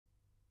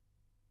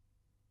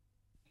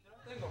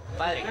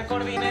Padre,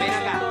 ven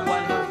acá.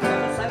 Cuando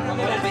salga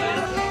por el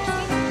veneno.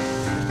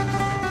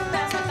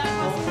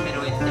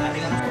 Pero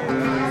arriba.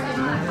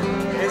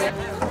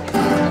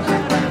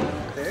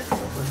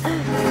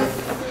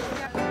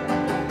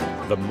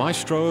 The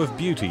maestro of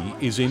beauty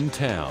is in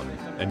town,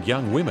 and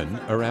young women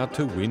are out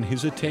to win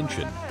his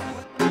attention.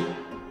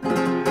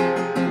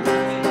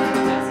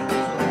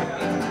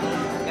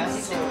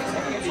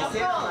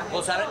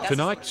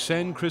 Tonight,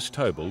 San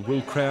Cristobal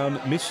will crown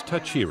Miss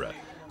Táchira,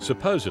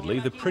 supposedly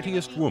the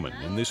prettiest woman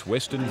in this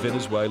western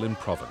Venezuelan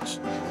province.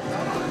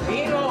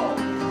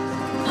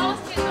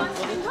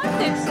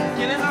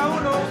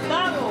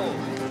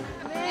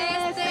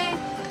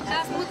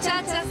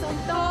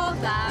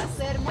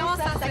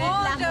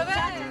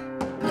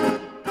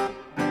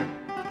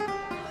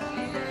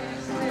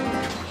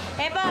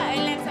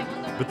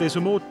 But there's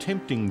a more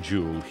tempting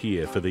jewel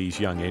here for these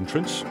young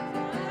entrants.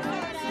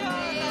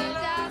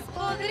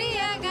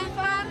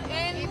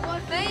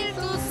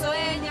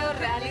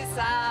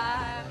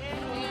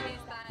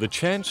 The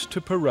chance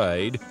to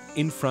parade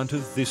in front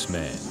of this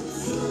man.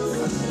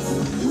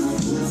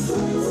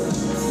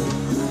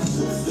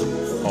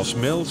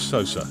 Osmel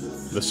Sousa,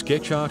 the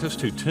sketch artist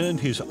who turned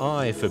his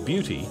eye for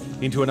beauty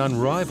into an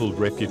unrivaled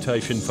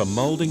reputation for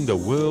moulding the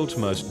world's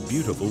most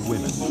beautiful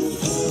women.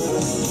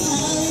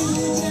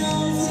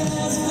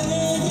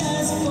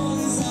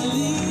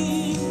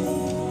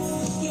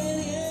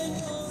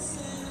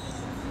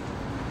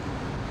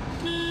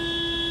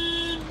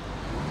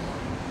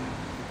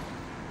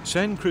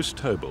 San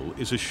Cristobal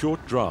is a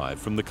short drive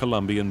from the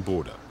Colombian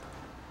border.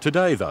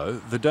 Today, though,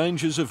 the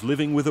dangers of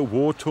living with a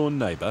war-torn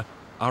neighbour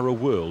are a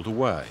world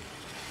away.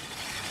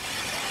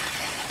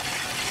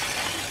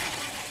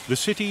 The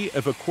city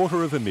of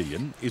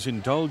 250,000 is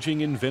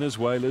indulging in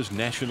Venezuela's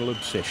national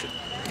obsession.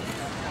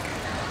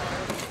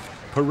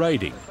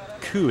 Parading,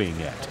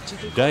 cooing at,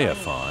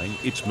 deifying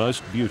its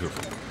most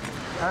beautiful.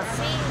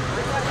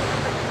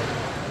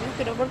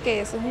 Pero porque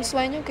eso es un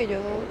sueño que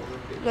yo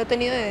lo he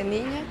tenido desde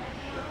niña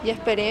y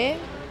esperé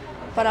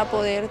para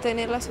poder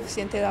tener la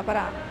suficiente edad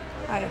para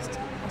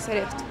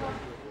hacer esto.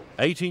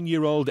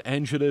 18-year-old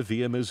Angela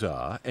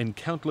Villamizar and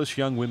countless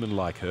young women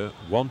like her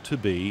want to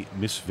be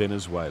Miss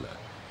Venezuela.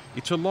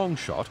 It's a long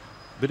shot,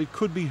 but it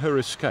could be her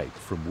escape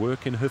from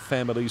work in her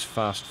family's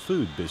fast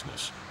food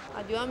business.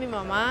 Ayudo a mi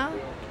mamá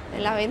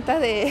en la venta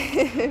de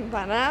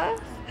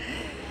empanadas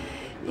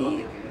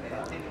y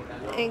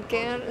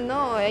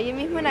allí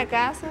mismo en la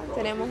casa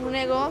tenemos un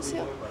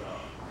negocio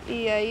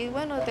y ahí,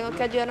 bueno, tengo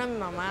que ayudar a mi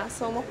mamá.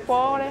 Somos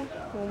pobres,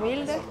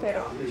 humildes,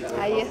 pero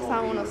ahí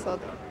estamos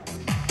nosotros.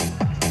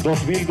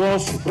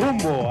 2002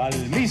 rumbo al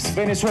Miss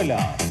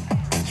Venezuela.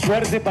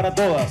 Suerte para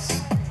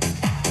todas.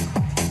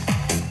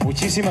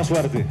 Muchísima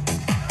suerte.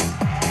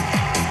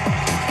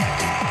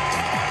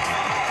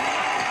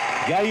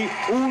 Y hay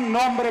un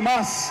nombre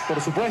más,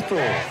 por supuesto.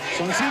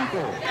 Son 5.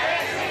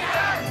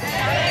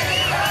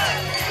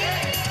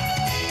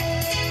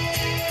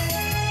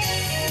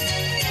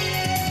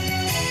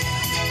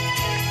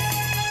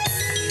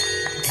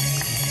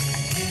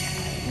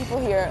 People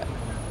here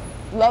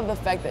love the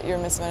fact that you're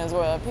Miss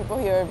Venezuela. People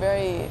here are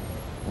very,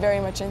 very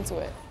much into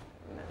it.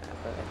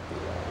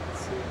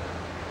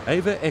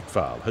 Ava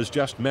Ekval has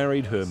just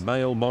married her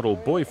male model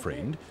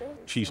boyfriend.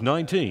 She's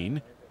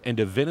 19 and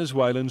a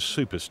Venezuelan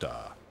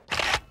superstar.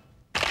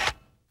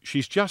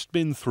 She's just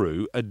been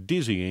through a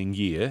dizzying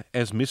year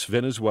as Miss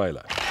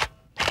Venezuela.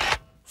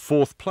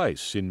 4th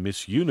place in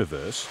Miss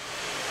Universe.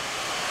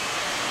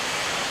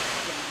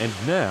 And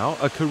now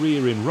a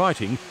career in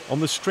writing on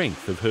the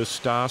strength of her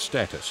star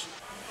status.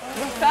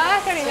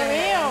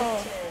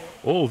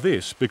 All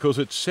this because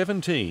at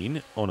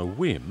 17, on a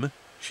whim,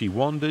 she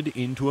wandered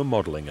into a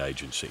modelling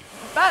agency.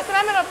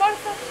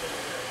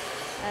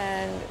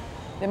 And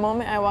the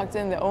moment I walked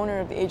in, the owner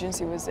of the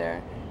agency was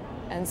there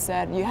and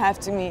said, "You have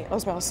to meet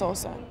Osmel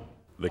Sousa."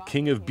 The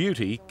King of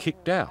Beauty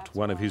kicked out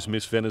one of his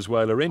Miss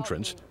Venezuela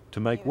entrants to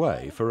make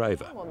way for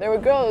Ava. There were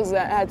girls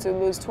that had to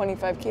lose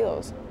 25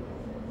 kilos.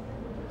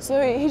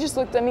 So he just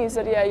looked at me and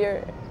said, "Yeah,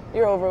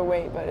 you're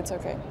overweight, but it's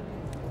okay."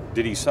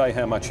 Did he say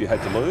how much you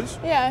had to lose?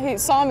 Yeah, he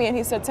saw me and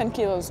he said 10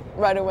 kilos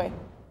right away.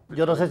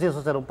 Yo no sé si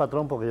eso será un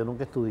patrón porque yo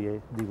nunca estudié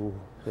dibujo.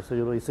 Eso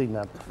yo lo hice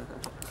innato.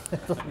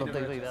 No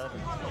tengo idea.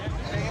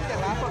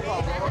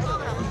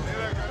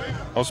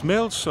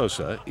 Osmel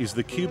Sousa is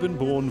the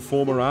Cuban-born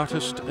former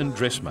artist and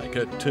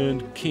dressmaker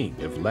turned king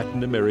of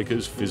Latin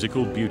America's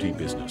physical beauty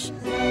business.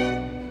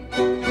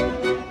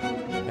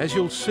 As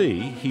you'll see,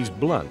 he's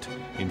blunt,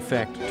 in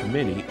fact to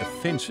many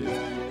offensive,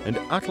 and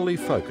utterly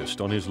focused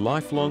on his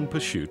lifelong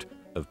pursuit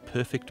of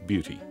perfect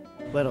beauty.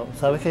 Bueno,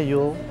 sabes que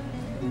yo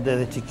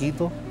desde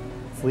chiquito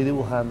fui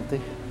dibujante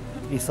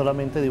y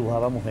solamente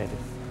dibujaba mujeres.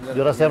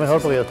 Yo lo hacía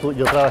mejor porque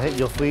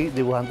yo fui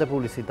dibujante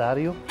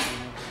publicitario,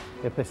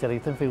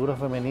 especialista en figuras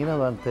femeninas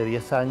durante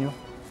 10 años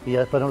y ya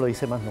después no lo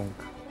hice más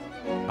nunca.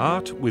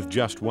 Art with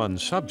just one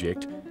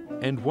subject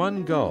and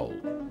one goal.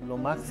 Lo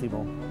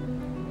máximo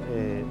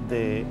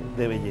de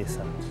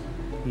belleza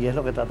y es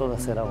lo que trato de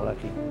hacer ahora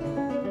aquí.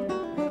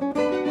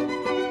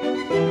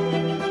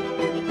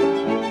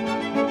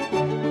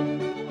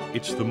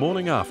 It's the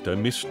morning after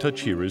Miss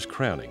Tachira's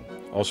crowning.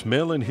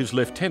 Osmel and his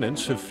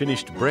lieutenants have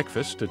finished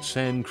breakfast at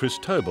San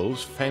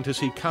Cristobal's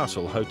Fantasy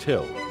Castle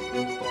Hotel.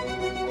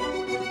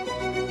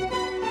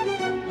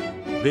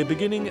 They're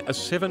beginning a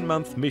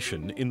 7-month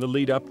mission in the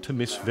lead-up to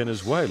Miss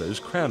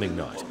Venezuela's crowning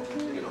night,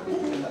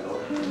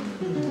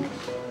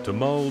 to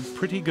mould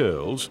pretty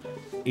girls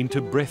into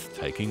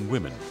breathtaking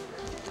women.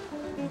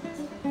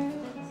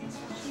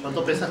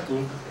 ¿Cuánto pesas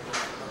tú?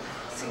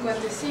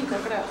 55,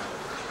 creo.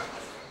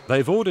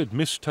 They've ordered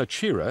Miss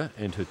Tachira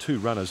and her 2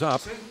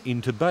 runners-up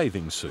into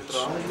bathing suits.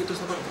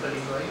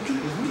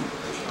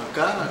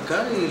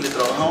 Acá y le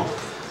trabajamos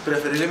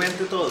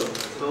preferiblemente todo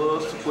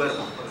su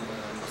cuerpo,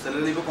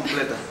 hacerle lipo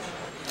completa.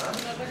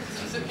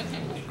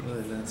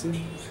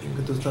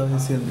 ¿Qué tú estabas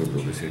diciendo?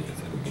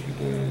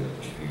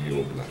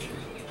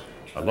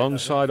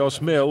 Alongside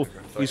Osmel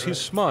is his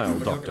smile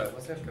doctor,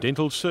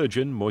 dental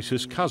surgeon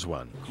Moises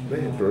Kazwan.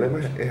 El problema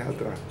es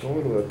atrás,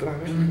 todo lo de atrás,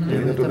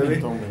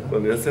 ¿ves?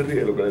 Cuando ya se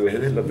ríe, lo que le ves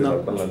es el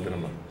lateral para adelante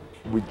nomás.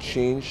 We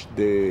change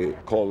the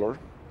color,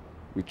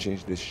 we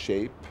change the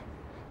shape,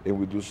 and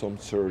we do some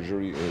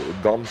surgery,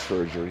 gum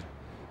surgery,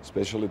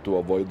 especially to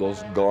avoid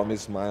those gummy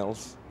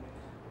smiles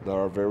that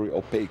are very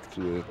opaque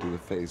to the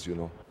face, you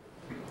know.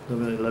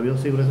 El labio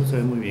sí, eso se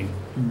ve muy bien.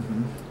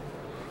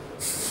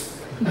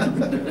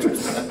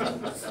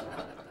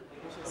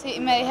 Sí,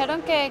 me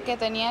dijeron que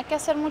tenía que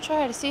hacer mucho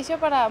ejercicio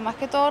para más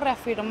que todo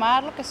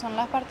reafirmar lo que son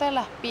las partes de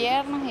las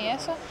piernas y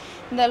eso.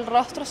 Del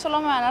rostro solo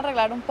me van a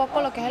arreglar un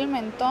poco lo que es el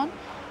mentón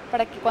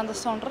para que cuando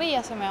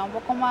sonría se me vea un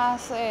poco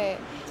más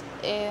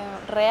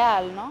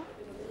real, ¿no?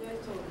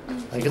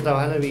 Hay que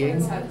trabajarle bien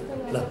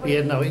las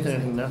piernas, ¿viste? En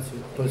el gimnasio.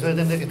 Por eso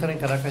tendría que estar en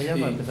Caracas ya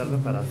para empezar a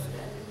prepararse.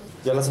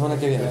 Ya la semana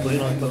que viene.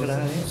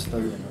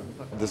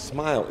 The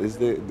smile is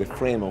the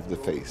frame of the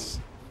face.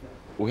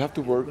 We have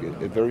to work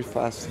very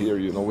fast here,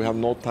 you know. We have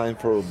no time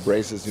for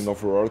braces, you know,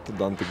 for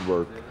orthodontic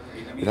work.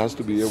 It has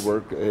to be a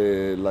work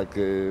I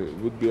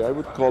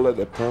would call it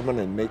a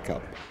permanent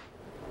makeup.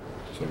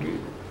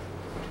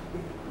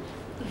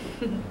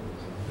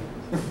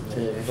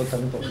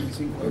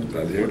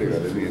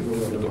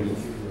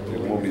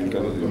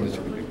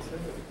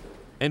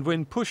 And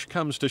when push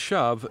comes to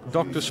shove,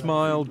 Dr.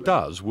 Smile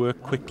does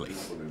work quickly.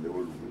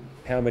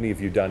 How many have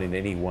you done in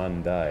any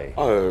one day?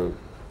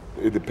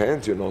 It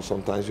depends, you know,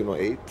 sometimes, you know,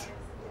 8.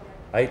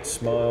 8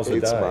 smiles a day?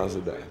 8 smiles a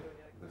day.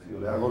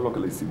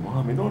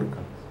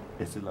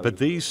 But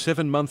these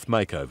 7-month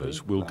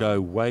makeovers will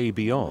go way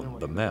beyond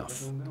the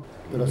mouth.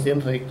 Pero así en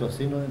recto,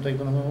 así no en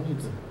recto no es más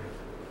bonito.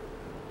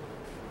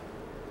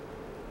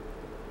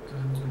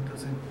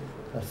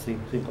 Así,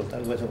 sin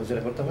cortar hueso, porque si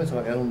le cortas hueso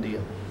va a quedar un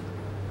día.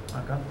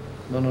 Acá.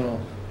 No.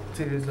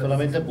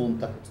 Solamente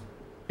punta.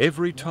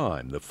 Every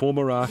time the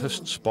former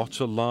artist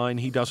spots a line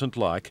he doesn't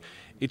like,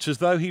 it's as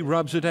though he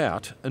rubs it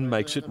out and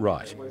makes it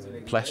right.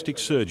 Plastic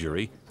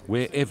surgery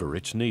wherever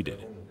it's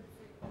needed.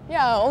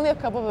 Yeah, only a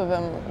couple of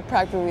them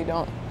practically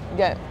don't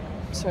get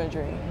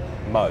surgery.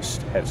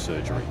 Most have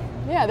surgery.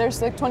 Yeah,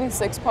 there's like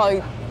 26,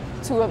 probably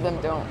 2 of them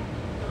don't.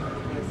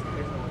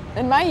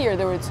 In my year,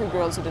 there were 2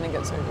 girls who didn't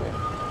get surgery.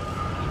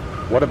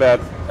 What about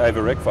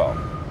Ava Rekval?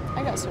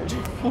 I got surgery.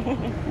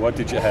 What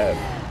did you have?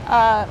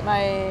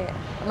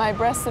 My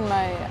breast and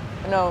my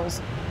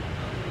nose.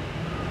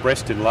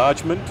 Breast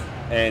enlargement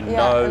and nose?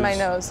 Yeah, and my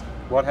nose.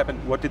 What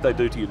happened? What did they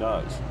do to your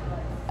nose?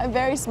 A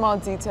very small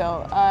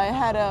detail. I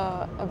had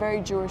a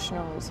very Jewish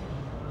nose,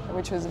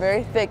 which was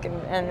very thick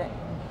and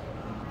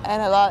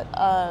a lot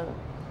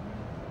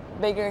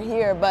bigger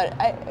here, but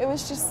it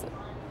was just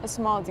a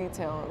small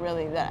detail,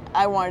 really, that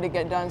I wanted to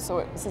get done,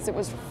 so since it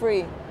was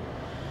free,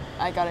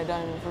 I got it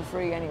done for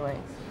free anyway.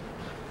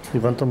 ¿Y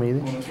cuánto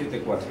mide?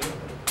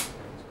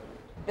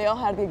 They all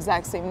had the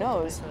exact same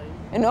nose,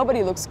 and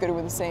nobody looks good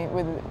with the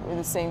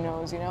same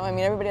nose, you know? I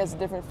mean, everybody has a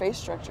different face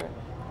structure.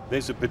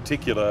 There's a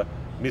particular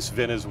Miss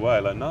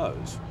Venezuela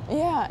nose.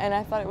 Yeah, and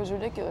I thought it was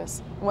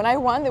ridiculous. When I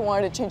won, they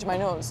wanted to change my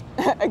nose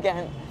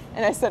again,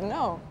 and I said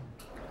no.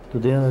 ¿Tú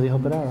tienes la nariz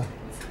operada?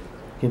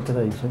 ¿Quién te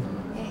la hizo?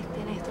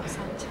 Néstor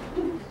Sánchez.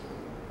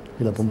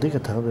 Y la puntica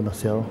estaba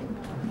demasiado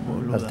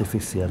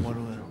artificial.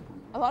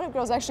 A lot of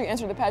girls actually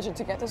enter the pageant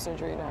to get the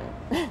surgery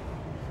done.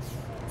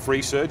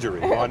 Free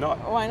surgery, why not?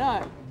 Why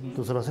not?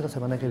 Tú se lo haces la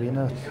semana que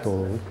viene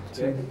todo.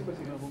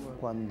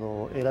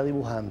 Cuando era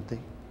dibujante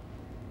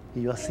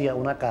y yo hacía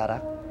una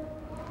cara,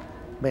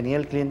 venía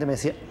el cliente y me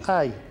decía,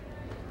 ay,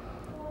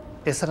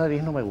 esa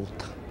nariz no me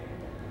gusta.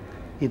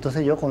 Y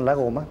entonces yo con la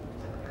goma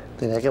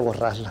tenía que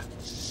borrarla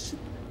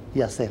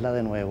y hacerla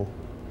de nuevo.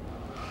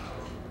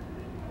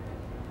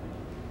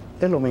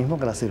 Es lo mismo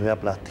que la cirugía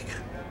plástica.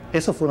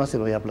 Eso fue una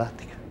cirugía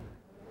plástica.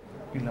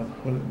 ¿Y la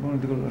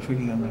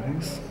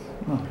nariz?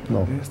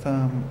 No.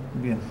 Está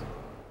bien.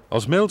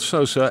 Osmel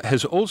Sousa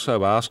has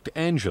also asked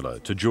Angela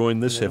to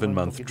join the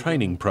 7-month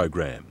training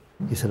program.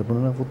 Y se le pone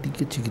una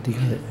gotica chiquitica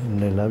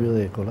en el labio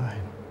de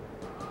colágeno.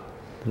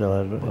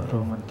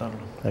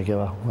 Aquí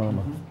abajo, nada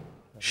más.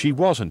 She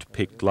wasn't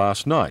picked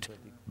last night,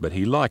 but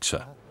he likes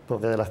her.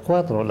 Porque de las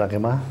 4, la que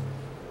más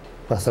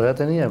pasarela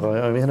tenía, porque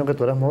me dijeron que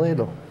tú eras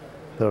modelo,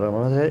 pero la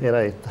más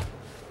era esta.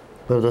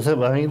 Pero entonces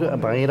van a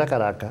ir a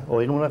Caracas.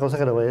 Oigan una cosa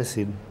que les voy a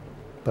decir,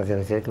 para que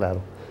les quede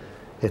claro.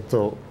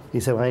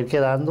 Y se van a ir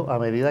quedando a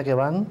medida que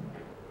van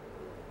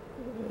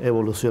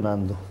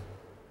evolucionando.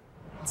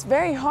 It's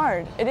very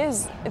hard.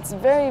 It's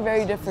very,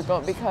 very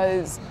difficult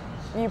because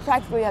you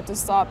practically have to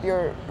stop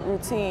your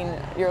routine,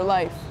 your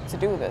life, to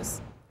do this.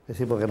 Es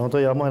decir, porque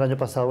nosotros llevamos el año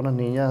pasado unas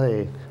niñas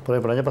por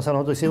ejemplo, el año pasado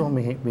nosotros hicimos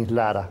Miss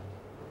Lara.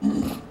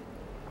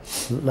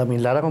 La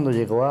Miss Lara cuando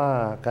llegó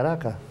a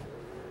Caracas,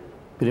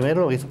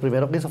 primero que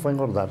hizo fue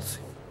engordarse.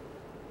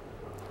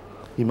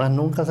 Y más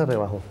nunca se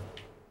rebajó.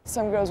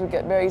 Some girls would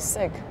get very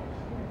sick.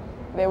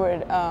 They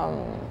would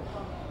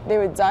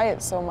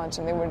diet so much,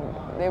 and they would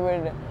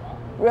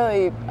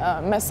really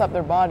mess up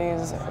their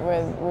bodies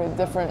with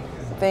different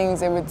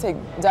things. They would take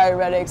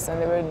diuretics,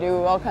 and they would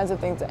do all kinds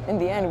of things that in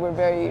the end were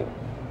very,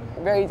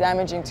 very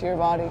damaging to your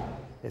body.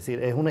 Es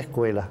decir, es una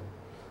escuela.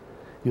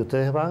 Y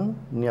ustedes van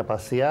ni a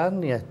pasear,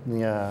 ni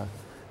a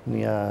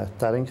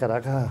estar en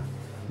Caracas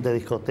de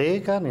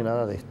discoteca, ni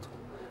nada de esto.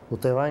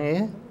 Ustedes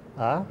van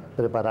a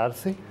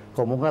prepararse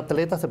como un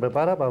atleta se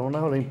prepara para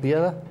unas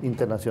Olimpiadas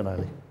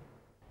internacionales.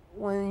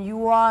 When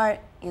you are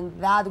in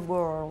that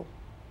world,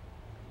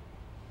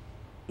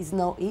 it's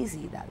not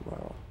easy, that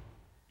world.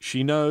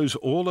 She knows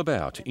all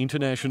about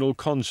international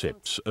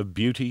concepts of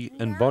beauty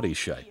and body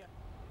shape.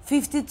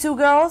 52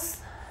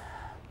 girls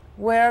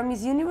were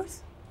Miss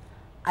Universe.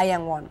 I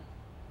am one.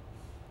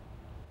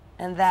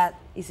 And that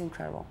is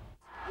incredible.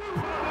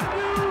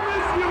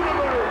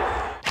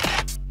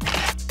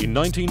 In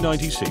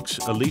 1996,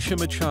 Alicia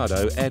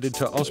Machado added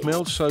to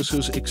Osmel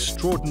Sousa's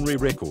extraordinary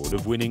record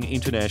of winning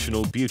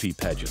international beauty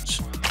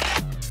pageants.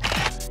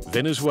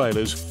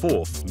 Venezuela's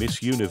 4th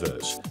Miss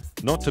Universe,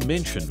 not to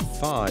mention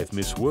 5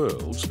 Miss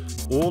Worlds,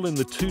 all in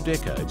the 2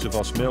 decades of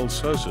Osmel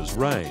Sousa's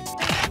reign.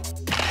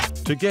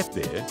 To get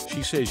there,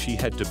 she says she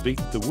had to beat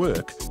the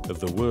work of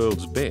the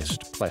world's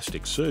best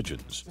plastic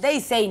surgeons. They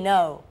say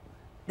no.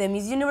 The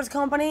Miss Universe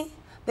company,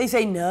 they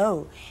say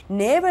no.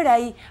 Never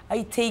I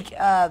take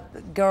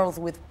girls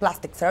with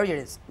plastic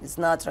surgeries. It's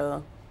not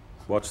true.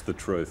 What's the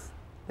truth?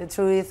 The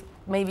truth is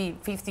maybe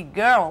 50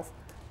 girls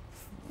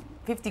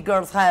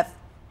have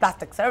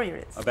plastic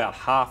surgeries. About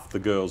half the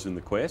girls in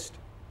the quest?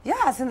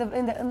 Yes,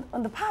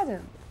 on the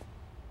pageant.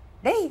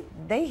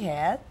 They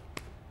had,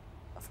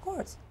 of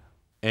course.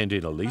 And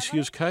in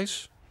Alicia's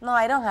case? No,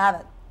 I don't have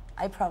it.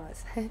 I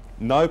promise.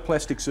 No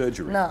plastic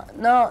surgery?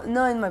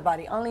 No in my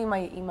body. Only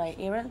in my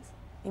ears.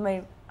 In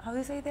my, how do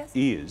you say this?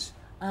 Ears?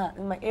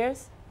 In my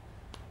ears.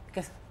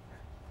 Because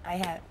I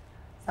had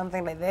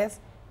something like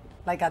this,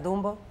 like a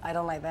Dumbo. I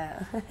don't like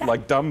that.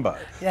 Like Dumbo?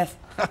 Yes,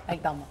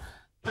 like Dumbo.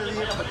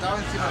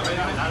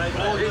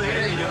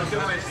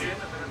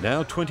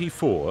 Now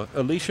 24,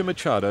 Alicia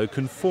Machado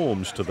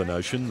conforms to the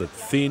notion that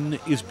thin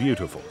is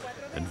beautiful,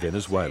 and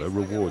Venezuela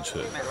rewards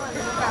her.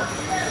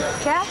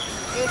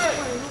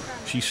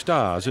 She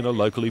stars in a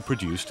locally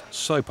produced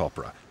soap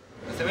opera.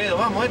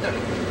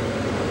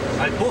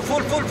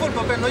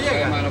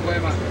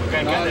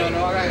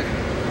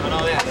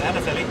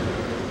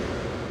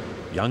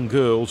 Young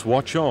girls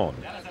watch on.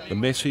 The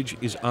message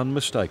is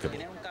unmistakable.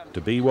 To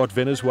be what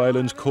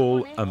Venezuelans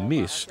call a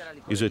miss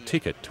is a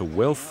ticket to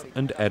wealth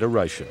and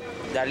adoration.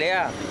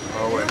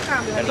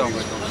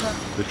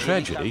 The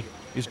tragedy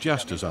is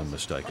just as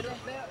unmistakable.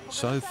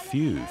 So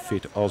few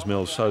fit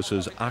Osmel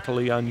Sousa's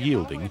utterly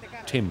unyielding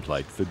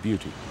template for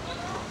beauty.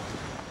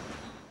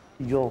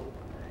 Yo,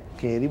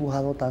 que he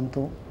dibujado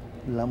tanto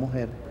la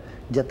mujer,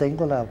 ya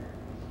tengo la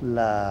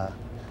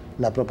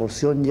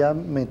proporción ya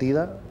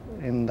metida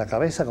en la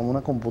cabeza como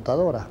una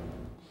computadora.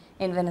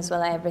 In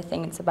Venezuela,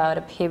 everything is about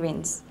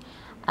appearance,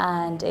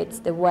 and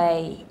it's the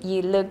way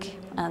you look,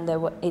 and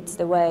it's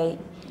the way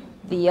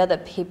the other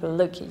people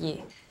look at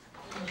you.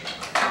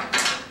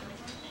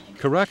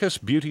 Caracas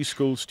beauty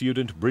school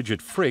student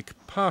Bridget Frick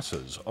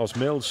passes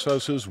Osmel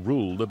Sousa's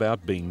rule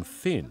about being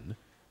thin,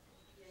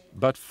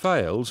 but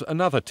fails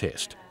another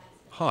test,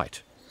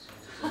 height.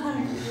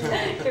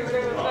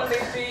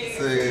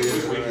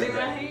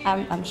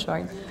 I'm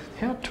short.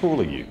 How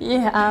tall are you?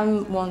 Yeah,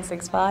 I'm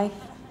 165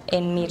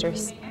 in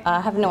meters. I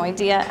have no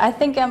idea. I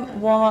think I'm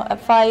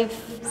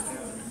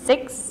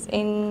 5'6"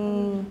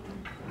 in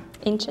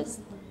inches.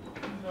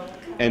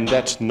 And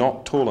that's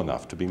not tall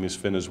enough to be Miss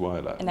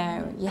Venezuela?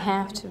 No, you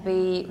have to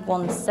be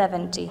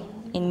 170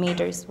 in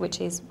meters,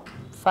 which is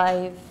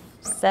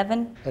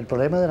 5'7". El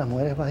problema de las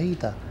mujeres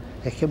bajitas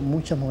es que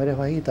muchas mujeres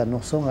bajitas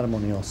no son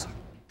armoniosas.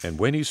 And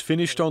when he's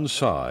finished on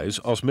size,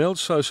 Osmel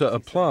Sousa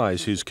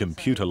applies his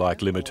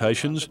computer-like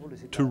limitations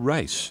to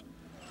race.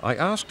 I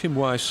asked him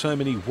why so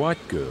many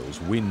white girls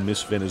win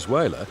Miss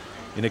Venezuela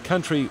in a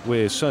country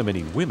where so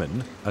many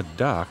women are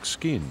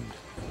dark-skinned.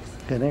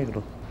 Que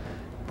negro,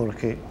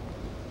 porque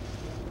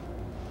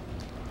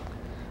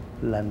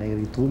la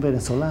negritud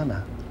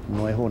venezolana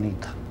no es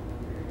bonita.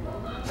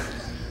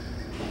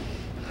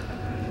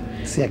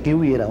 Si aquí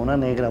hubiera una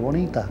negra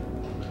bonita,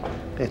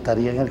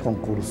 estaría en el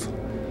concurso.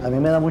 A mí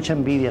me da mucha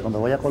envidia cuando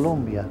voy a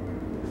Colombia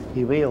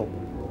y veo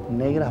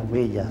negras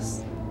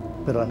bellas,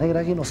 pero las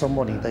negras aquí no son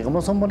bonitas. Y como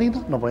no son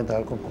bonitas, no pueden entrar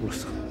al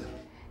concurso.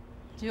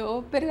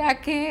 Yo, verdad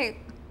que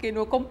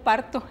no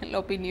comparto la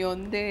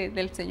opinión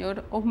del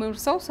señor Osmel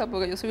Sousa,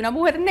 porque yo soy una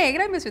mujer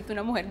negra y me siento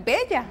una mujer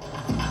bella.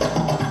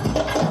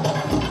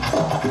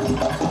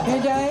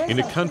 In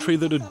a country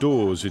that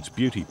adores its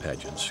beauty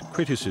pageants,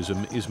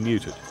 criticism is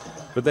muted.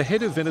 But the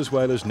head of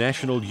Venezuela's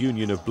National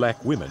Union of Black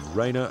Women,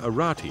 Reina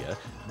Aratia,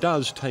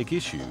 does take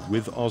issue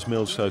with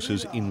Osmel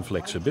Sousa's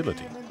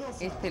inflexibility.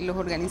 Los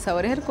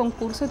organizadores del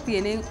concurso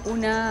tienen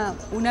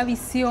una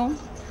visión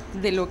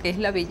de lo que es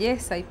la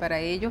belleza, y para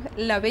ellos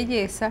la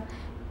belleza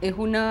es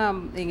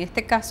en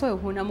este caso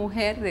es una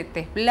mujer de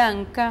tez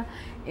blanca,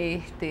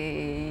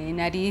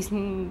 nariz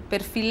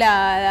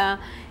perfilada,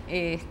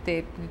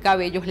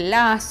 cabellos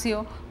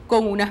lacios,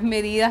 con unas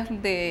medidas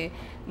de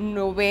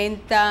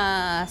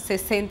 90,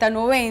 60,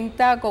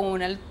 90, con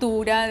una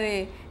altura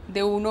de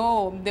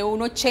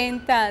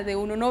 1,80, de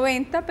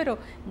 1,90, pero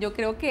yo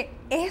creo que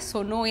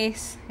eso no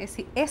es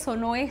decir, eso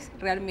no es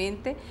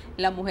realmente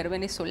la mujer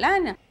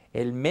venezolana.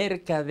 El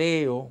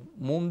mercadeo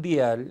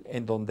mundial,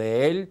 en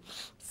donde él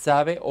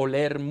sabe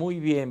oler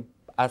muy bien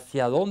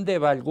hacia dónde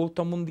va el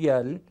gusto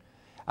mundial,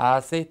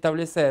 hace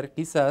establecer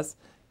quizás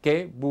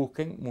que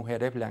busquen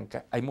mujeres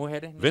blancas. Hay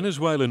mujeres...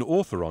 Venezuelan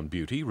author on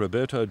beauty,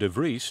 Roberto de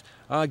Vries,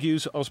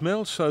 argues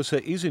Osmel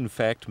Sousa is in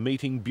fact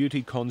meeting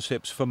beauty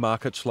concepts for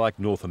markets like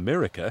North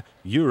America,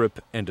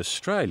 Europe and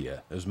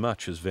Australia as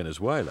much as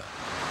Venezuela.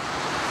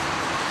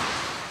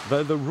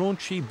 Though the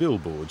raunchy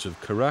billboards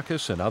of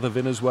Caracas and other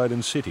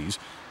Venezuelan cities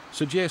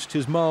suggest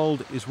his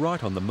mould is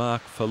right on the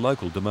mark for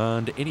local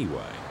demand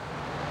anyway.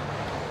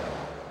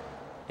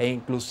 E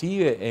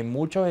inclusive en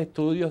muchos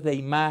estudios de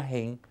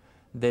imagen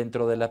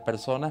dentro de las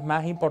personas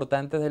más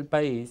importantes del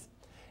país,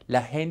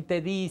 la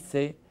gente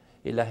dice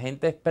y la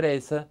gente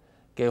expresa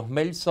que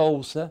Osmel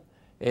Sousa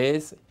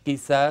es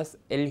quizás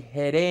el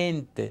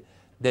gerente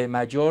de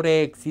mayor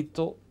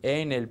éxito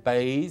en el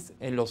país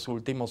en los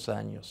últimos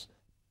años.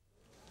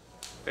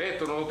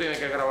 Esto no lo tiene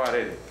que grabar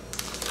él.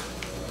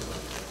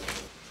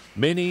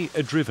 Many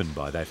are driven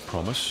by that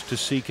promise to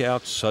seek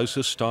out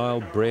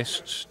Sousa-style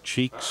breasts,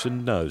 cheeks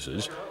and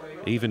noses,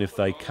 even if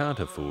they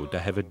can't afford to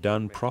have it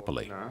done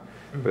properly.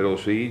 Pero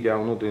sí, ya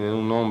uno tiene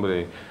un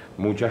nombre,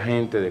 mucha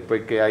gente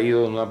después que ha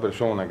ido de una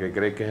persona que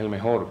cree que es el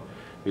mejor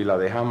y la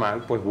deja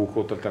mal, pues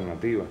busca otra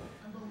alternativa.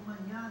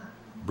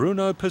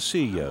 Bruno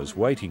Pasillo's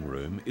waiting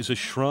room is a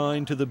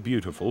shrine to the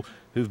beautiful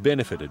who've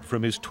benefited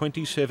from his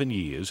 27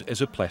 years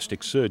as a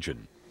plastic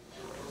surgeon.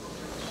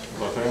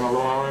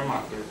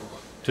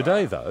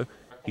 Today, though,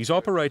 he's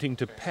operating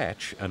to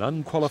patch an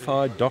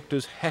unqualified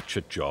doctor's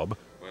hatchet job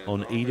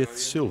on Edith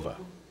Silva.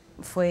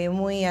 Fue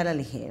muy a la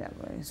ligera,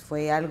 pues.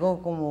 Fue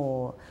algo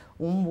como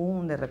un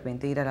boom de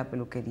repente ir a la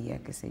peluquería,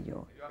 qué sé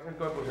yo.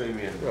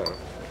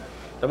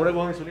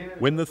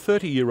 When the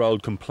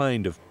 30-year-old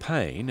complained of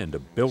pain and a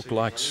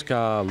belt-like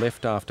scar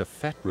left after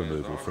fat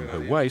removal from her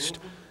waist,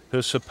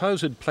 her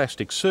supposed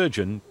plastic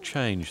surgeon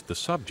changed the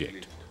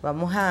subject.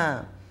 Vamos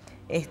a,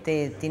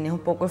 tienes un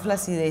poco de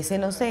flacidez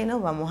en los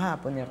senos, vamos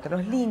a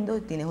ponértelos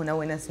lindos, tienes una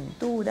buena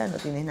cintura, no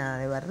tienes nada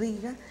de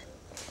barriga.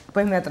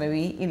 Pues me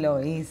atreví y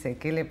lo hice,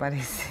 ¿qué le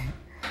parece?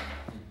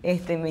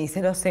 Me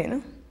hice los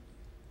senos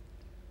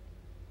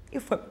y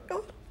fue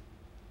peor.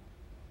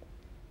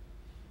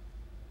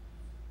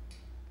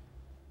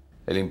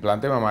 El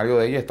implante mamario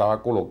de ella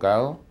estaba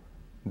colocado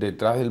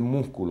detrás del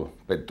músculo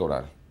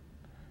pectoral.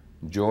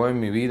 Yo en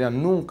mi vida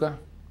nunca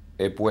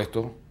he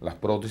puesto las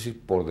prótesis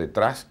por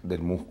detrás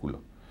del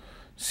músculo.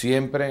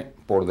 Siempre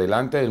por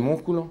delante del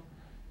músculo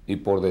y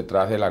por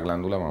detrás de la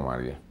glándula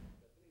mamaria.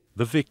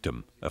 The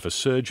victim of a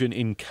surgeon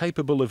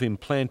incapable of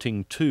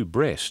implanting two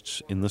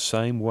breasts in the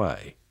same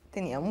way.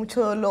 Tenía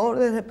mucho dolor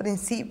desde el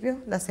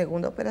principio, la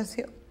segunda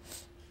operación.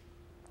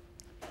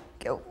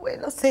 Qué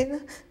bueno, seno,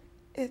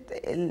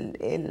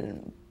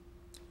 el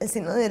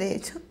seno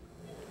derecho.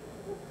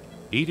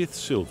 Edith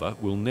Silva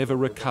will never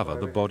recover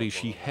the body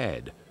she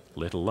had,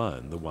 let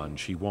alone the one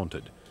she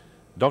wanted.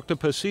 Dr.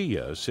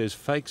 Pasillo says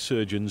fake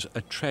surgeons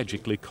are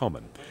tragically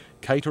common,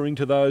 catering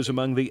to those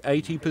among the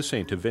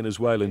 80% of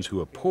Venezuelans who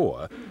are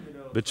poor,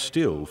 but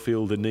still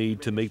feel the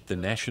need to meet the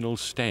national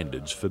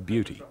standards for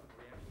beauty.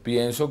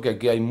 Pienso que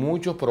aquí hay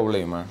muchos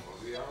problemas,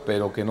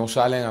 pero que no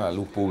salen a la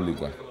luz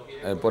pública.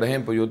 Por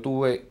ejemplo, yo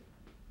tuve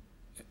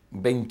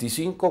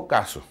 25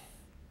 casos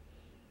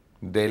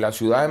de la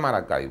ciudad de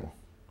Maracaibo,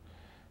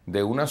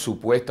 de una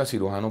supuesta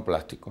cirujano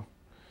plástico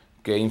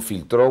que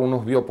infiltró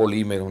unos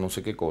biopolímeros, no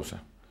sé qué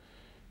cosa,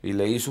 y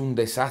le hizo un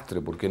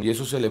desastre, porque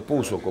eso se le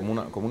puso como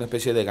una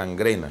especie de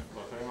gangrena.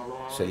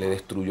 Se le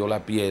destruyó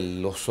la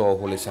piel, los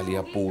ojos, le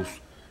salía pus.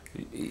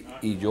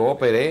 Y yo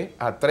operé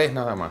a 3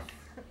 nada más,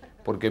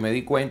 porque me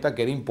di cuenta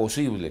que era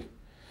imposible.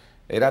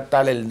 Era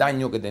tal el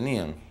daño que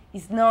tenían.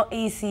 It's not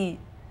easy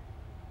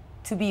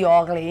to be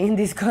ugly in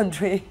this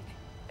country.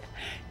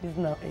 It's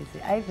not easy,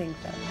 I think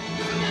so.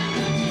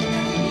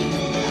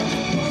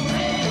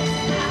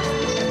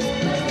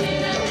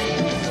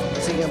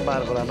 Sin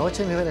embargo, la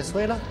noche en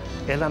Venezuela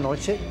es la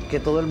noche que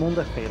todo el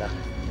mundo espera.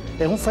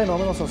 Es un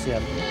fenómeno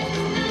social.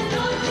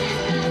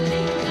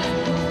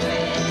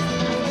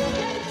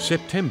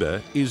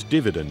 September is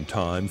dividend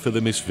time for the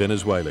Miss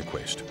Venezuela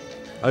quest.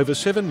 Over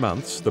 7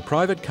 months, the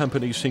private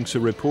company sinks a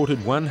reported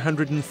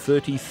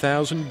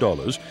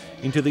 $130,000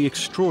 into the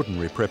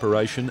extraordinary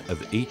preparation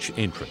of each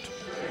entrant.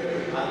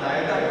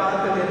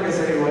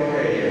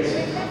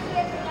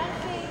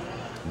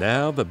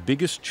 Now the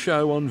biggest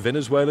show on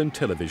Venezuelan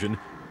television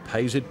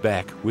pays it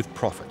back with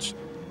profits.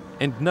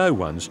 And no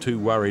one's too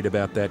worried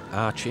about that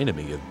arch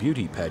enemy of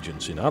beauty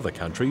pageants in other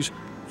countries,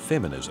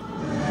 feminism.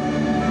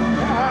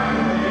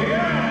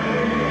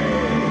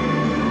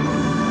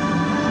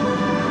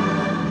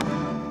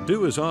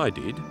 Do as I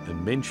did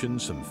and mention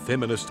some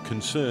feminist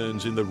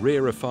concerns in the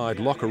rarefied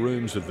locker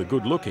rooms of the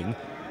good-looking,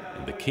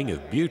 and the king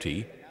of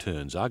beauty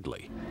turns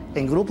ugly.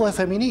 En grupos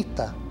de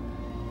feministas,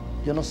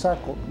 yo no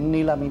saco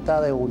ni la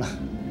mitad de una.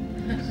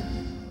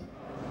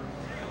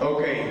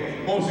 Okay,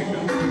 música.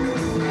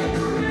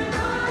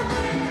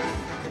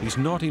 He's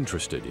not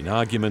interested in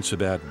arguments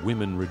about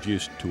women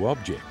reduced to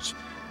objects,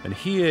 and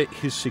here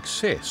his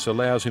success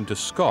allows him to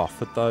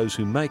scoff at those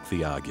who make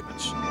the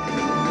arguments.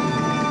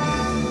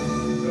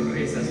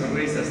 Sonrisa,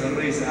 sonrisa,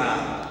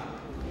 sonrisa.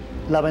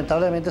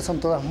 Lamentablemente son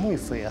todas muy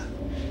feas.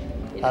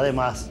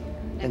 Además,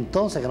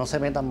 entonces que no se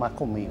metan más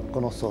conmigo,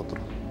 con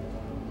nosotros.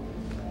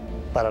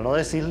 Para no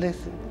decirles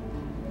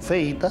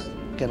feitas,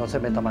 que no se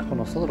metan más con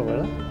nosotros,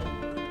 ¿verdad?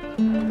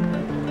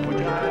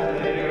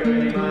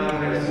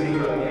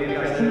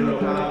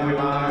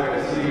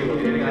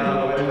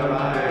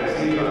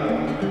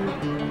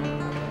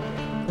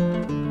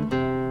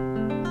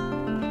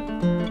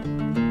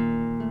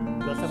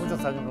 Yo hace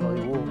muchos años que lo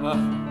dibujo,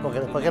 porque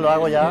después que lo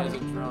hago ya...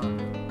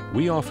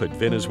 We offered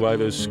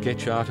Venezuela's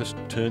sketch artist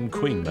turned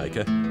queen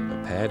maker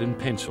a pad and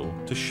pencil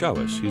to show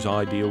us his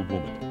ideal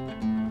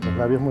woman. Los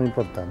labios muy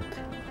importantes.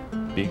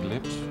 Big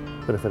lips?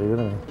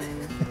 Preferiblemente.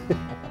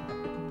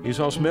 Is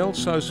Osmel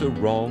Sousa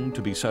wrong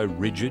to be so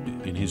rigid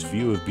in his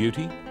view of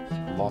beauty?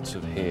 Lots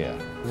of hair.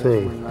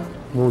 Sí,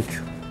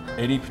 mucho.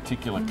 Any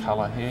particular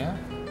colour hair?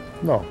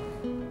 No.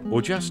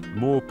 Or just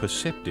more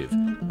perceptive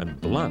and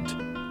blunt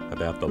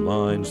about the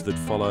lines that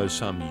follow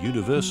some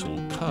universal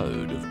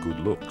code of good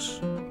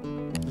looks?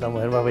 La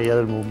mujer más bella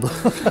del mundo.